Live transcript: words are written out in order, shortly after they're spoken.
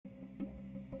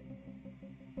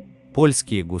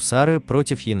Польские гусары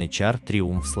против янычар,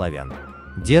 триумф славян.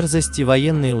 Дерзость и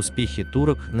военные успехи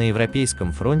турок на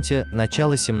европейском фронте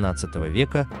начала 17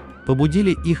 века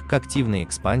побудили их к активной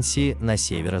экспансии на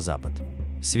северо-запад.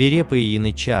 Свирепые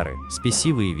янычары,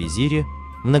 спесивые визири,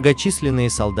 многочисленные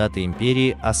солдаты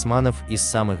империи Османов из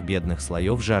самых бедных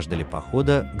слоев жаждали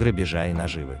похода, грабежа и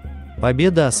наживы.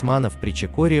 Победа османов при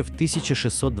Чекоре в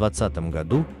 1620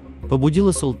 году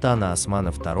побудила султана Османа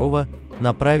II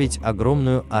направить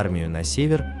огромную армию на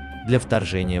север для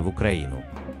вторжения в Украину,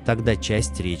 тогда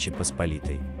часть Речи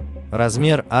Посполитой.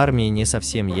 Размер армии не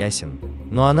совсем ясен,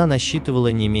 но она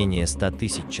насчитывала не менее 100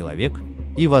 тысяч человек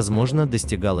и, возможно,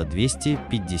 достигала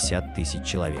 250 тысяч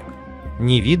человек.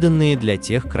 Невиданные для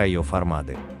тех краев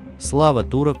армады. Слава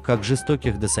турок как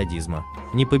жестоких до садизма,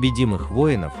 непобедимых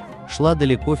воинов, шла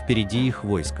далеко впереди их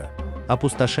войска,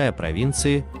 опустошая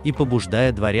провинции и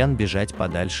побуждая дворян бежать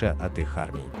подальше от их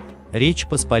армий. Речь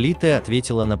Посполитая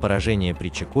ответила на поражение при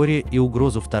Чекоре и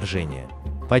угрозу вторжения,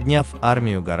 подняв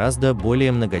армию гораздо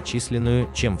более многочисленную,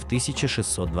 чем в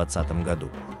 1620 году.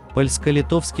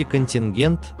 Польско-литовский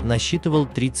контингент насчитывал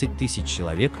 30 тысяч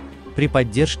человек при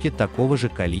поддержке такого же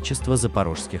количества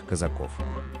запорожских казаков.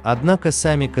 Однако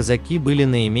сами казаки были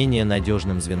наименее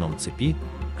надежным звеном цепи,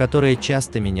 которая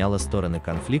часто меняла стороны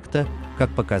конфликта, как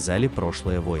показали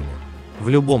прошлые войны. В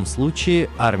любом случае,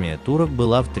 армия турок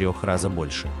была в 3 раза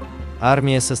больше.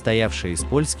 Армия, состоявшая из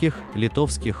польских,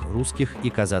 литовских, русских и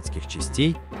казацких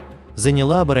частей,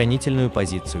 заняла оборонительную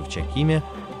позицию в Чакиме,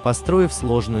 построив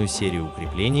сложную серию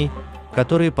укреплений,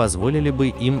 которые позволили бы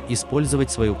им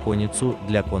использовать свою конницу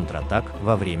для контратак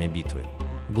во время битвы.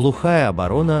 Глухая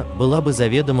оборона была бы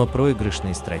заведомо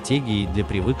проигрышной стратегией для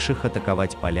привыкших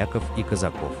атаковать поляков и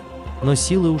казаков, но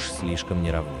силы уж слишком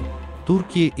неравны.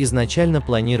 Турки изначально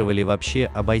планировали вообще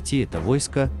обойти это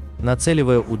войско,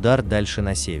 нацеливая удар дальше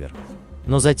на север,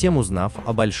 но затем, узнав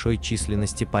о большой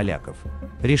численности поляков,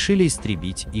 решили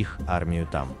истребить их армию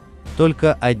там.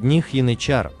 Только одних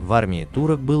янычар в армии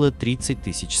турок было 30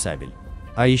 тысяч сабель,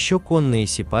 а еще конные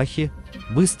сипахи,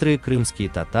 быстрые крымские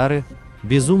татары,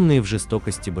 безумные в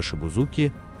жестокости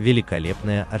башибузуки,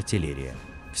 великолепная артиллерия.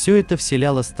 Все это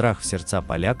вселяло страх в сердца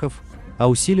поляков, а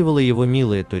усиливала его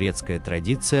милая турецкая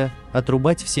традиция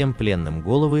отрубать всем пленным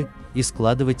головы и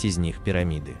складывать из них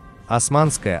пирамиды.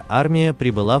 Османская армия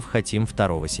прибыла в Хатим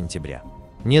 2 сентября.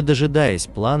 Не дожидаясь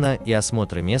плана и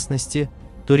осмотра местности,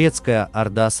 турецкая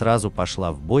орда сразу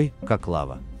пошла в бой, как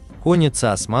лава.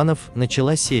 Конница османов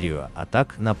начала серию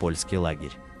атак на польский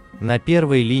лагерь. На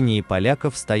первой линии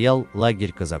поляков стоял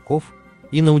лагерь казаков,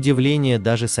 и на удивление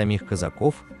даже самих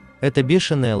казаков, эта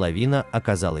бешеная лавина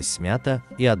оказалась смята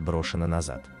и отброшена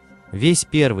назад. Весь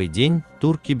первый день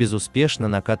турки безуспешно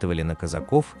накатывали на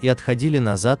казаков и отходили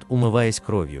назад, умываясь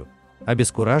кровью,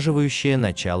 обескураживающее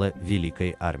начало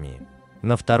Великой армии.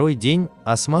 На второй день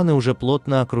османы уже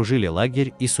плотно окружили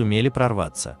лагерь и сумели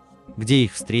прорваться, где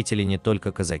их встретили не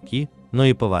только казаки, но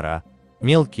и повара,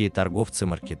 мелкие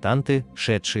торговцы-маркетанты,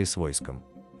 шедшие с войском.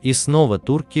 И снова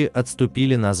турки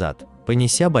отступили назад,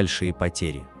 понеся большие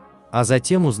потери. А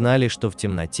затем узнали, что в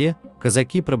темноте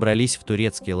казаки пробрались в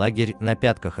турецкий лагерь на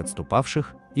пятках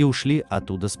отступавших и ушли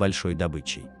оттуда с большой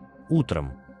добычей.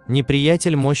 Утром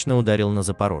неприятель мощно ударил на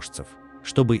запорожцев,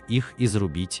 чтобы их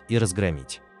изрубить и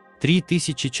разгромить.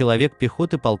 3000 человек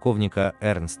пехоты полковника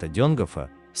Эрнста Дёнгофа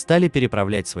стали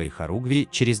переправлять свои хоругви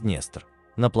через Днестр,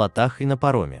 на плотах и на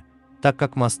пароме, так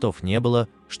как мостов не было,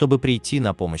 чтобы прийти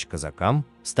на помощь казакам,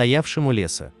 стоявшим у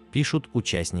леса, пишут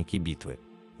участники битвы.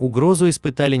 Угрозу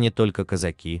испытали не только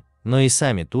казаки, но и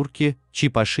сами турки, чьи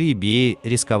паши и беи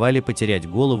рисковали потерять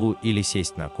голову или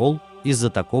сесть на кол из-за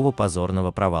такого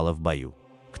позорного провала в бою.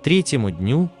 К третьему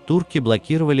дню турки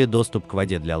блокировали доступ к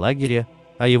воде для лагеря,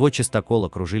 а его частокол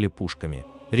окружили пушками,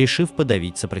 решив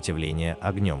подавить сопротивление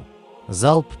огнем.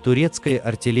 Залп турецкой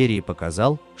артиллерии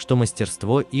показал, что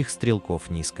мастерство их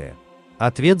стрелков низкое.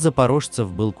 Ответ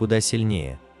запорожцев был куда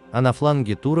сильнее, а на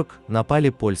фланге турок напали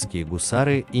польские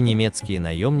гусары и немецкие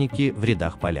наемники в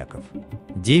рядах поляков.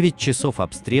 9 часов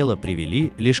обстрела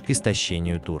привели лишь к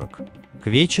истощению турок. К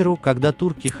вечеру, когда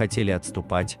турки хотели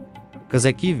отступать,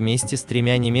 казаки вместе с 3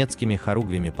 немецкими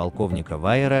хоругвями полковника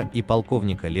Вайера и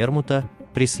полковника Лермута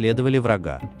преследовали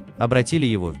врага, обратили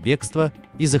его в бегство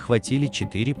и захватили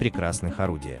 4 прекрасных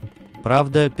орудия.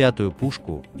 Правда, 5-ю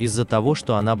пушку, из-за того,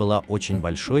 что она была очень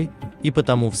большой, и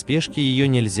потому в спешке ее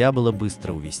нельзя было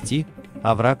быстро увести,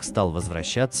 а враг стал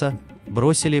возвращаться,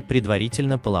 бросили,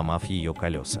 предварительно поломав ее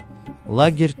колеса.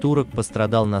 Лагерь турок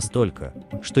пострадал настолько,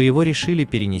 что его решили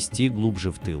перенести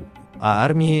глубже в тыл, а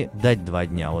армии дать 2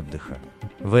 дня отдыха.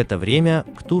 В это время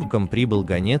к туркам прибыл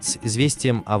гонец с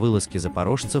известием о вылазке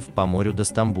запорожцев по морю до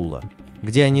Стамбула,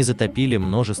 где они затопили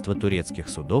множество турецких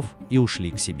судов и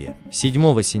ушли к себе.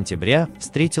 7 сентября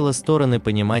встретила стороны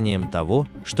пониманием того,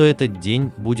 что этот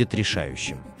день будет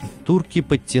решающим. Турки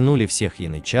подтянули всех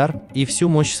янычар и всю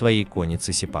мощь своей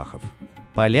конницы сипахов.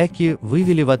 Поляки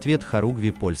вывели в ответ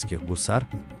хоругви польских гусар,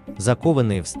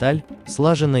 закованные в сталь,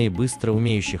 слаженно и быстро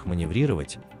умеющих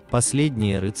маневрировать,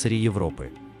 последние рыцари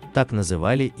Европы, так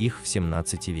называли их в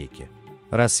 17 веке.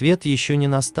 Рассвет еще не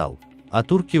настал, а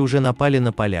турки уже напали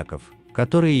на поляков,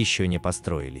 которые еще не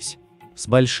построились. С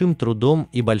большим трудом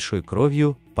и большой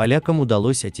кровью полякам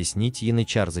удалось оттеснить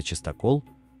янычар за частокол,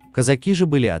 казаки же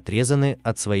были отрезаны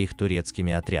от своих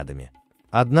турецкими отрядами.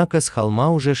 Однако с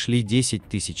холма уже шли 10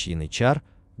 тысяч янычар,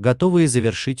 готовые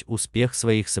завершить успех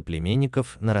своих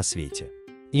соплеменников на рассвете.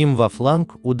 Им во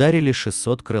фланг ударили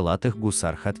 600 крылатых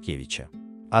гусар Ходкевича.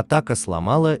 Атака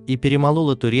сломала и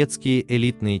перемолола турецкие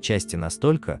элитные части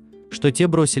настолько, что те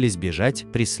бросились бежать,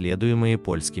 преследуемые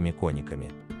польскими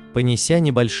конниками. Понеся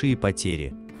небольшие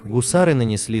потери, гусары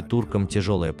нанесли туркам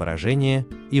тяжелое поражение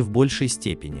и в большей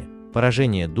степени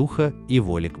поражение духа и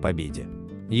воли к победе.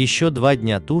 Еще 2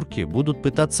 дня турки будут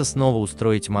пытаться снова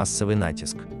устроить массовый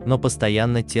натиск, но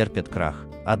постоянно терпят крах,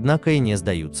 однако и не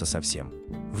сдаются совсем.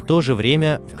 В то же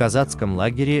время в казацком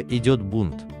лагере идет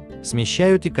бунт,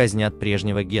 смещают и казнят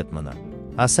прежнего гетмана,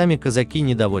 а сами казаки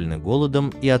недовольны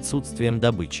голодом и отсутствием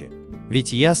добычи,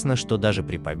 ведь ясно, что даже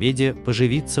при победе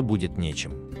поживиться будет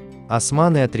нечем.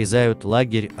 Османы отрезают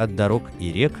лагерь от дорог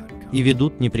и рек и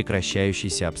ведут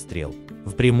непрекращающийся обстрел,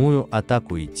 в прямую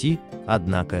атаку идти,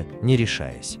 однако не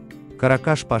решаясь.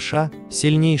 Каракаш-паша,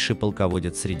 сильнейший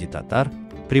полководец среди татар,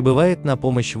 прибывает на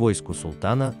помощь войску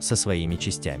султана со своими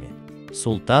частями.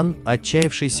 Султан,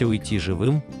 отчаявшийся уйти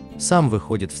живым, сам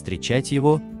выходит встречать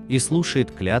его и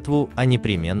слушает клятву о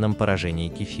непременном поражении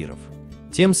кефиров.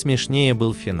 Тем смешнее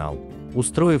был финал.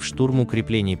 Устроив штурм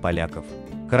укреплений поляков,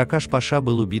 Каракаш-паша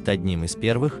был убит одним из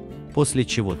первых, после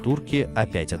чего турки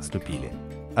опять отступили.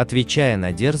 Отвечая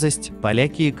на дерзость,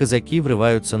 поляки и казаки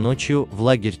врываются ночью в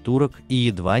лагерь турок и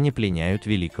едва не пленяют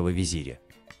великого визиря.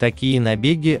 Такие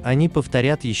набеги они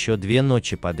повторят еще 2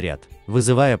 ночи подряд,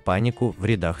 вызывая панику в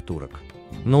рядах турок.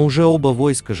 Но уже оба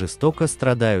войска жестоко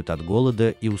страдают от голода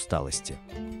и усталости.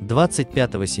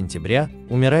 25 сентября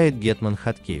умирает гетман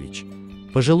Ходкевич.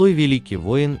 Пожилой великий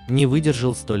воин не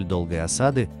выдержал столь долгой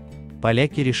осады,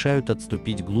 поляки решают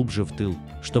отступить глубже в тыл,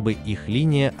 чтобы их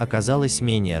линия оказалась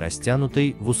менее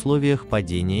растянутой в условиях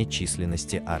падения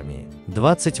численности армии.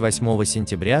 28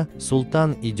 сентября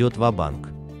султан идет ва-банк,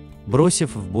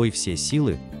 бросив в бой все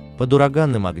силы, под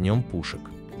ураганным огнем пушек.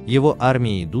 Его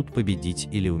армии идут победить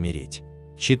или умереть.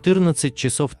 14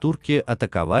 часов турки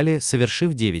атаковали,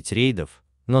 совершив 9 рейдов,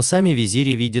 но сами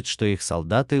визири видят, что их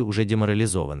солдаты уже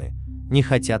деморализованы, не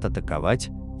хотят атаковать,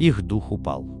 их дух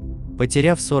упал.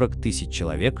 Потеряв 40 тысяч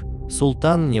человек,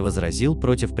 султан не возразил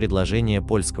против предложения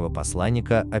польского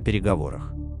посланника о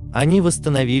переговорах. Они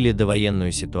восстановили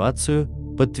довоенную ситуацию,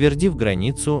 подтвердив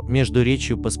границу между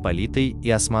Речью Посполитой и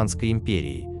Османской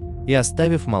империей, и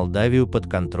оставив Молдавию под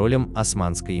контролем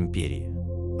Османской империи.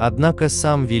 Однако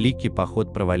сам Великий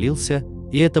поход провалился,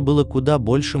 и это было куда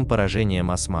большим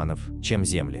поражением османов, чем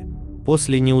земли.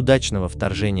 После неудачного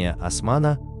вторжения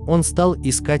османа он стал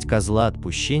искать козла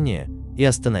отпущения и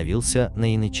остановился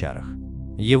на янычарах.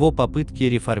 Его попытки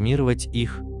реформировать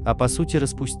их, а по сути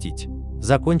распустить,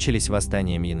 закончились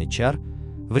восстанием янычар,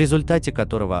 в результате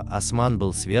которого Осман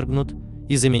был свергнут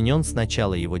и заменен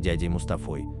сначала его дядей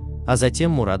Мустафой, а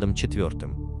затем Мурадом IV.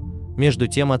 Между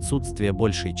тем отсутствие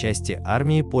большей части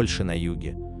армии Польши на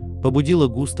юге побудило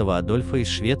Густава Адольфа из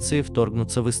Швеции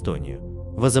вторгнуться в Эстонию,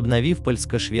 возобновив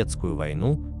Польско-шведскую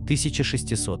войну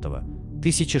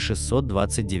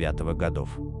 1600-1629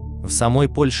 годов. В самой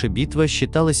Польше битва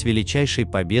считалась величайшей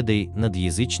победой над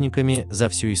язычниками за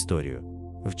всю историю.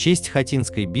 В честь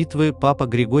Хатинской битвы папа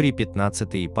Григорий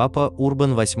XV и папа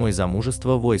Урбан VIII за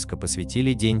мужество войска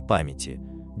посвятили День памяти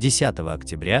 10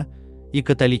 октября, и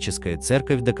католическая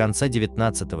церковь до конца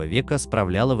XIX века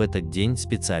справляла в этот день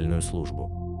специальную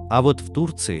службу. А вот в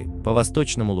Турции, по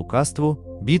восточному лукавству,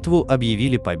 битву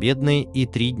объявили победной и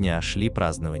 3 дня шли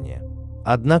празднования.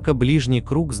 Однако ближний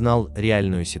круг знал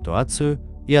реальную ситуацию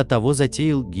и оттого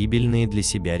затеял гибельные для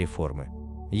себя реформы.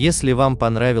 Если вам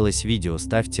понравилось видео,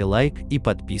 ставьте лайк и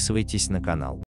подписывайтесь на канал.